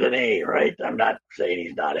going to get an A, right? I'm not saying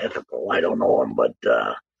he's not ethical. I don't know him, but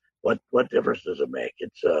what difference does it make?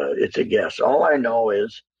 It's a guess. All I know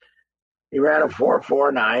is he ran a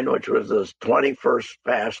 4.49, which was his 21st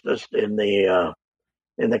fastest in the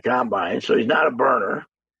combine. So he's not a burner,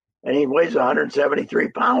 and he weighs 173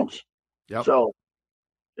 pounds. Yep. So,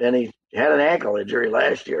 and he had an ankle injury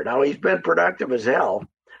last year. Now he's been productive as hell,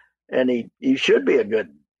 and he should be a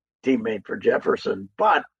good teammate for Jefferson,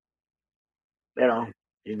 but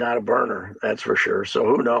he's not a burner, that's for sure. So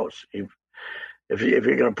who knows? If you're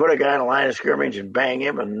going to put a guy in a line of scrimmage and bang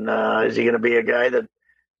him, and is he going to be a guy that?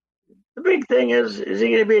 The big thing is he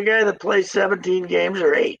going to be a guy that plays 17 games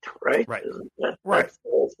or 8, right? Right. Right. That's the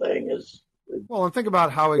whole thing is. Well, and think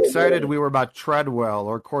about how excited we were about Treadwell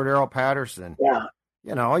or Cordero Patterson. Yeah.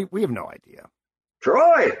 We have no idea.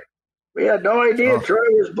 Troy, we had no idea Troy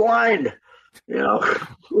was blind.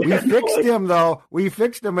 We fixed him, though. We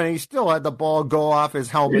fixed him, and he still had the ball go off his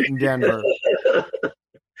helmet in Denver.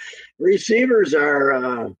 Receivers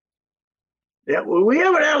are, we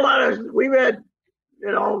haven't had a lot of, we've had,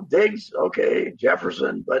 Diggs, okay,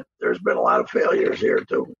 Jefferson, but there's been a lot of failures here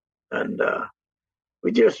too. And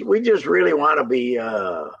we just really want to be,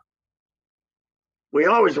 we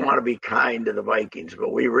always want to be kind to the Vikings,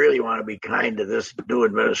 but we really want to be kind to this new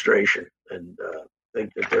administration and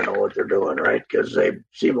think that they know what they're doing, right? Because they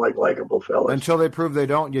seem like likable fellas. Until they prove they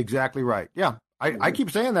don't, you're exactly right. Yeah, I keep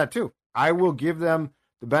saying that too. I will give them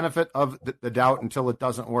the benefit of the doubt until it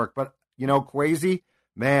doesn't work. But, Kwesi,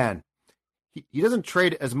 man, he doesn't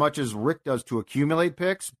trade as much as Rick does to accumulate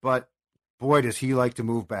picks, but boy, does he like to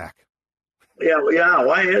move back. Yeah.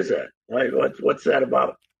 Why is that? What's that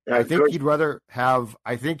about? I think he'd rather have.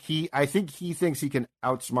 I think he thinks he can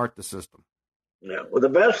outsmart the system. Yeah. Well, the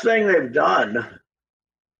best thing they've done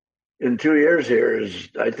in 2 years here is,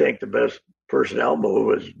 I think, the best personnel move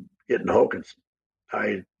was getting Hawkinson.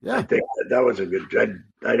 I think that was a good.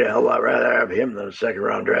 I'd a lot rather have him than a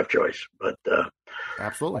second-round draft choice. But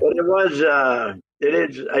absolutely. But it was. It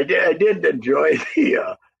is. I did enjoy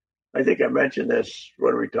the. I think I mentioned this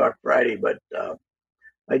when we talked Friday, but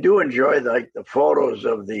I do enjoy the photos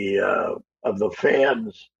of the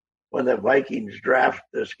fans when the Vikings draft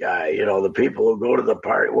this guy. The people who go to the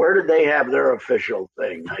party. Where did they have their official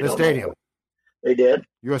thing? The stadium. Know. They did?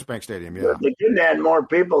 U.S. Bank Stadium, yeah. They didn't add more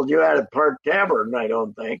people. You had a Park Tavern, I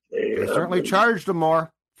don't think. They certainly charged them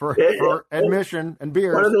more for admission and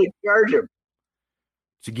beers. What did they charge them?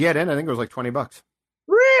 To get in, I think it was like $20.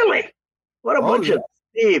 Really? What a bunch of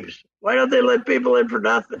thieves. Why don't they let people in for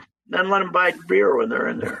nothing? Then let them buy beer when they're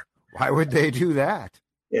in there. Why would they do that?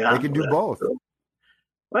 Yeah. They can do both. True.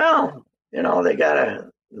 Well, they got to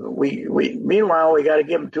meanwhile, we got to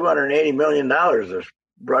give them $280 million to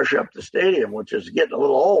brush up the stadium, which is getting a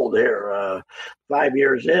little old here, 5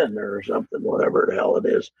 years in or something, whatever the hell it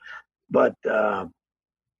is. But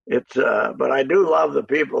but I do love the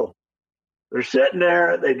people. They're sitting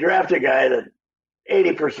there. They draft a guy that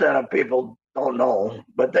 80% of people don't know,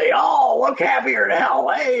 but they all look happier than hell.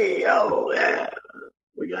 Hey, yeah,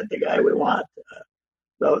 we got the guy we want.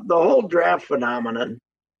 The whole draft phenomenon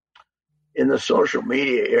in the social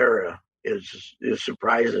media era is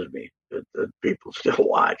surprises me that people still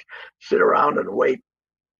watch, sit around and wait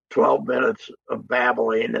 12 minutes of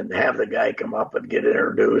babbling and have the guy come up and get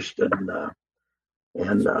introduced and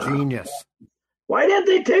genius. Why didn't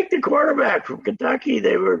they take the quarterback from Kentucky?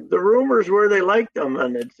 The rumors were they liked him,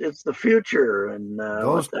 and it's the future. And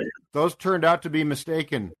those turned out to be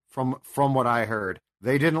mistaken from what I heard.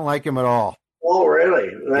 They didn't like him at all. Oh,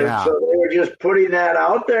 really? Yeah. So they were just putting that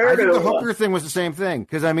out there? I think the Hooker thing was the same thing,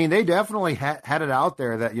 because, they definitely had it out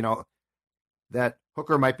there that, that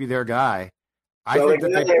Hooker might be their guy. So the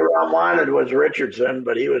guy they wanted was Richardson,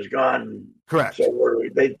 but he was gone. Correct. So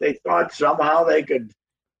they thought somehow they could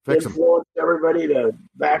influence everybody to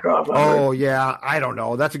back off on Richardson. Yeah, I don't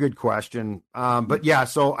know. That's a good question. But, yeah,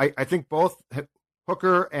 so I think both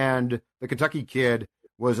Hooker and the Kentucky kid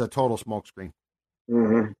was a total smokescreen.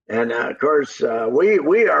 Mm-hmm. And, of course,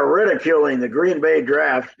 we are ridiculing the Green Bay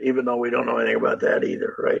draft, even though we don't know anything about that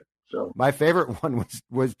either, right? So my favorite one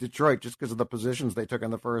was Detroit, just because of the positions they took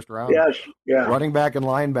in the first round. Yes, yeah. Running back and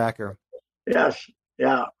linebacker. Yes.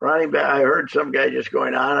 Yeah, running back. I heard some guy just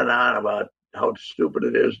going on and on about how stupid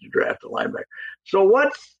it is to draft a linebacker. So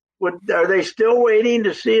are they still waiting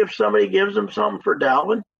to see if somebody gives them something for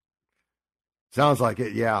Dalvin? Sounds like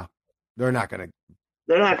it, yeah. They're not going to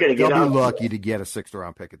get They'll out. be lucky to get a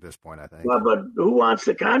 6th-round pick at this point, I think. But who wants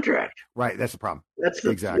the contract? Right, that's the problem. That's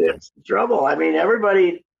exactly that's the trouble. I mean, I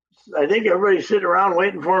think everybody's sitting around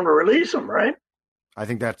waiting for him to release him, right? I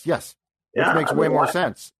think that's, yes. Which Yeah, makes way more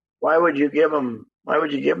sense. Why would you give him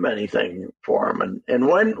anything for him? And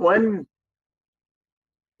when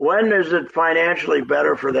is it financially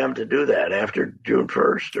better for them to do that? After June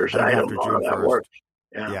 1st, or I don't know how that works.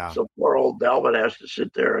 Yeah. So poor old Dalvin has to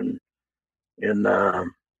sit there and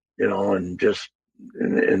just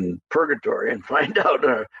in purgatory and find out,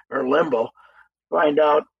 or limbo, find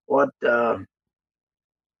out what's going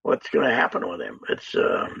to happen with him.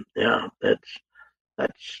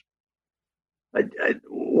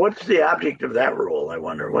 What's the object of that rule? I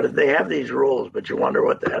wonder. What if they have these rules, but you wonder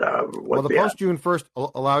what that? Well, the post June 1st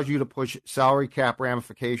allows you to push salary cap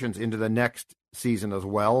ramifications into the next season as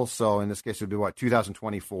well. So in this case, it would be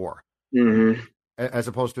 2024, as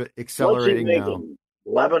opposed to accelerating now.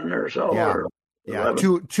 11 or so. Yeah, or yeah.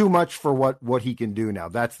 Too much for what he can do now.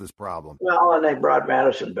 That's this problem. Well, and they brought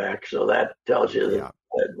Madison back, so that tells you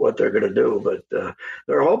what they're going to do. But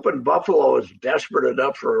they're hoping Buffalo is desperate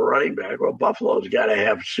enough for a running back. Well, Buffalo's got to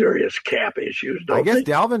have serious cap issues, don't I guess they?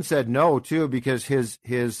 Dalvin said no too, because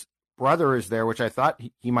his brother is there, which I thought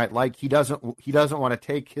he might like. He doesn't want to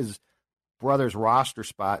take his brother's roster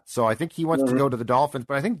spot, so I think he wants to go to the Dolphins.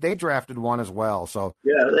 But I think they drafted one as well. So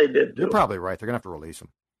yeah, they did. You're probably right. They're going to have to release him.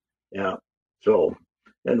 Yeah. So,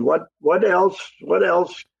 and what else? What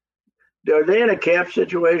else? Are they in a cap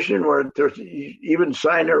situation where there's even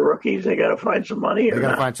sign their rookies? They got to find some money. They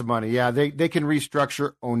got to find some money. Yeah, they can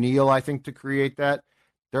restructure O'Neal, I think, to create that.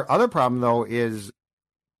 Their other problem though is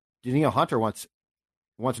Danielle Hunter wants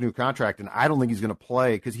a new contract, and I don't think he's going to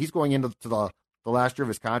play because he's going into the last year of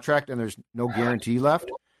his contract, and there's no guarantee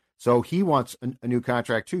left. So he wants a new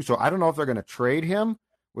contract too. So I don't know if they're going to trade him,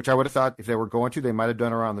 which I would have thought if they were going to, they might have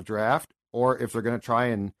done around the draft, or if they're going to try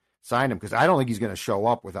and sign him, because I don't think he's going to show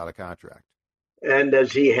up without a contract. And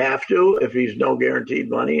does he have to, if he's no guaranteed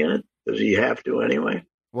money in it? Does he have to anyway?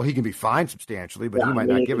 Well, he can be fined substantially, but he might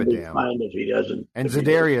not give a damn. Fined if he doesn't. And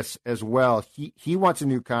Za'Darius as well. He wants a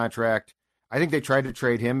new contract. I think they tried to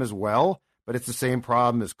trade him as well, but it's the same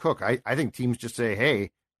problem as Cook. I think teams just say,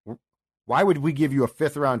 hey, why would we give you a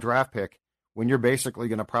 5th-round draft pick when you're basically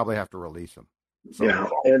going to probably have to release him? So, yeah,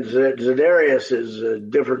 and Za'Darius is a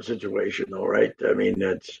different situation, though, right? I mean,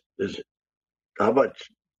 how much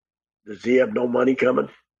does he have? No money coming?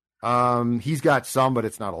 He's got some, but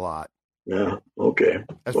it's not a lot. Yeah, okay.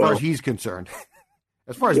 As far as he's concerned,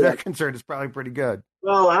 as far as they're concerned, it's probably pretty good.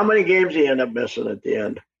 Well, how many games did he end up missing at the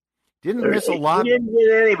end? Didn't miss a lot. He didn't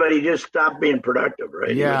get anybody. He just stopped being productive,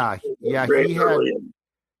 right? Yeah.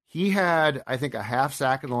 He had, I think, a half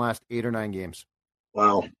sack in the last 8 or 9 games.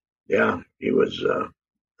 Wow. Yeah, he was.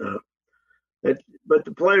 But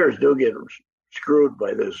the players do get screwed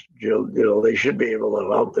by this. You know, they should be able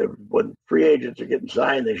to out there when free agents are getting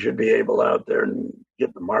signed. They should be able to out there and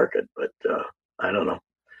get the market. But I don't know.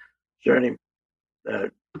 Is there any?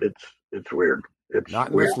 It's weird. It's not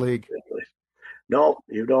in weird. This league. No,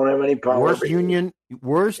 you don't have any power.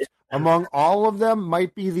 Worst among all of them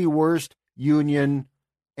might be the worst union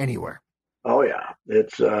anywhere. Oh yeah,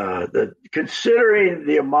 it's considering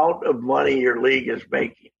the amount of money your league is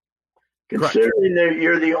making, considering that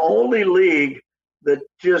you're the only league that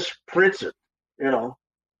just prints it. You know,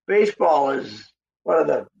 baseball is one of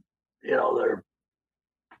the,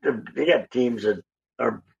 they got teams that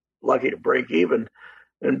are lucky to break even,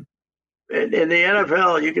 and in the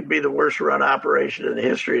NFL, you could be the worst run operation in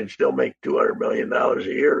history and still make $200 million a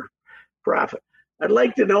year profit. I'd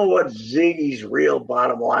like to know what Ziggy's real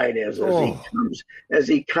bottom line is as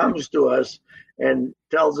he comes to us and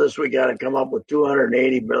tells us we got to come up with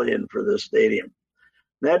 $280 million for this stadium.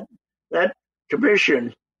 That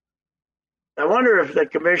commission, I wonder if the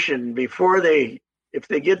commission, if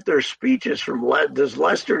they get their speeches from does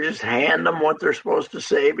Lester just hand them what they're supposed to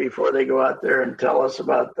say before they go out there and tell us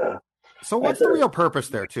about the? So what's the real purpose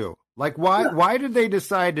there too? Like why did they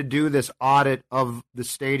decide to do this audit of the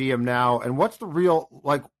stadium now? And what's the real,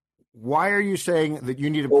 like, why are you saying that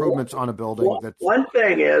you need improvements on a building? One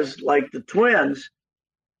thing is, like the Twins,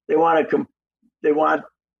 they want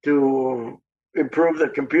to improve the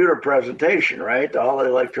computer presentation, right? All the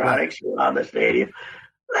electronics on the stadium.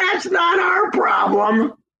 That's not our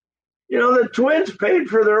problem. The Twins paid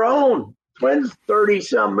for their own. Twins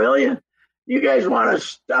 30-some million. You guys want to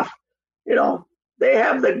stuff, they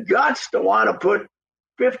have the guts to want to put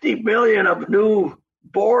 $50 million of new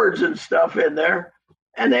boards and stuff in there,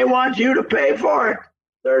 and they want you to pay for it.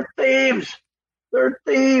 They're thieves. They're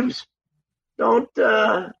thieves. Don't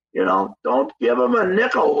don't give them a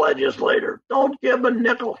nickel, legislator. Don't give them a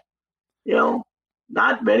nickel.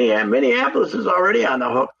 Not Minneapolis is already on the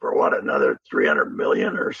hook for what, another $300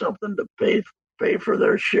 million or something to pay for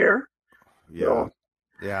their share. Yeah,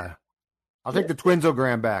 yeah. I'll take the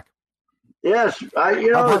Twinsogram back. Yes, how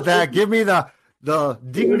about that? Give me the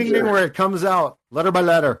ding ding ding where it comes out, letter by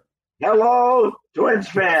letter. Hello, Twins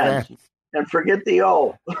fans. And forget the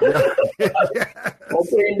O.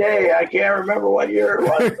 Opening day, I can't remember what year it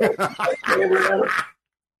was.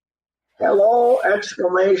 Hello,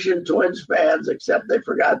 exclamation, Twins fans, except they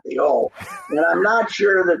forgot the O. And I'm not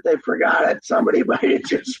sure that they forgot it. Somebody might have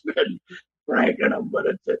just been pranking them, but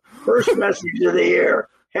it's the first message of the year.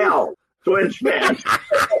 Hell, Twins fans.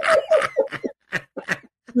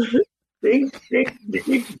 Ding, ding,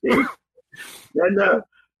 ding, ding. And the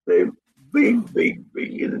big.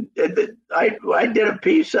 I did a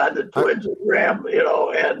piece on the Twins and Graham,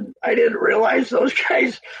 and I didn't realize those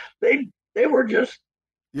guys, they were just,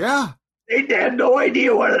 they had no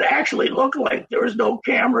idea what it actually looked like. There was no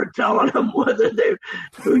camera telling them whether they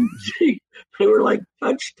were like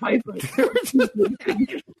touch typing.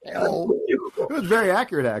 It was very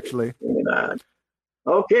accurate, actually.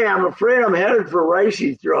 Okay, I'm afraid I'm headed for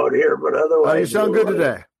Ricey Throat here, but otherwise. You sound good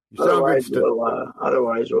today. Otherwise,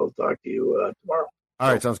 we'll talk to you tomorrow.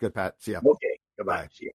 All right, sounds good, Pat. See ya. Okay, goodbye. See you.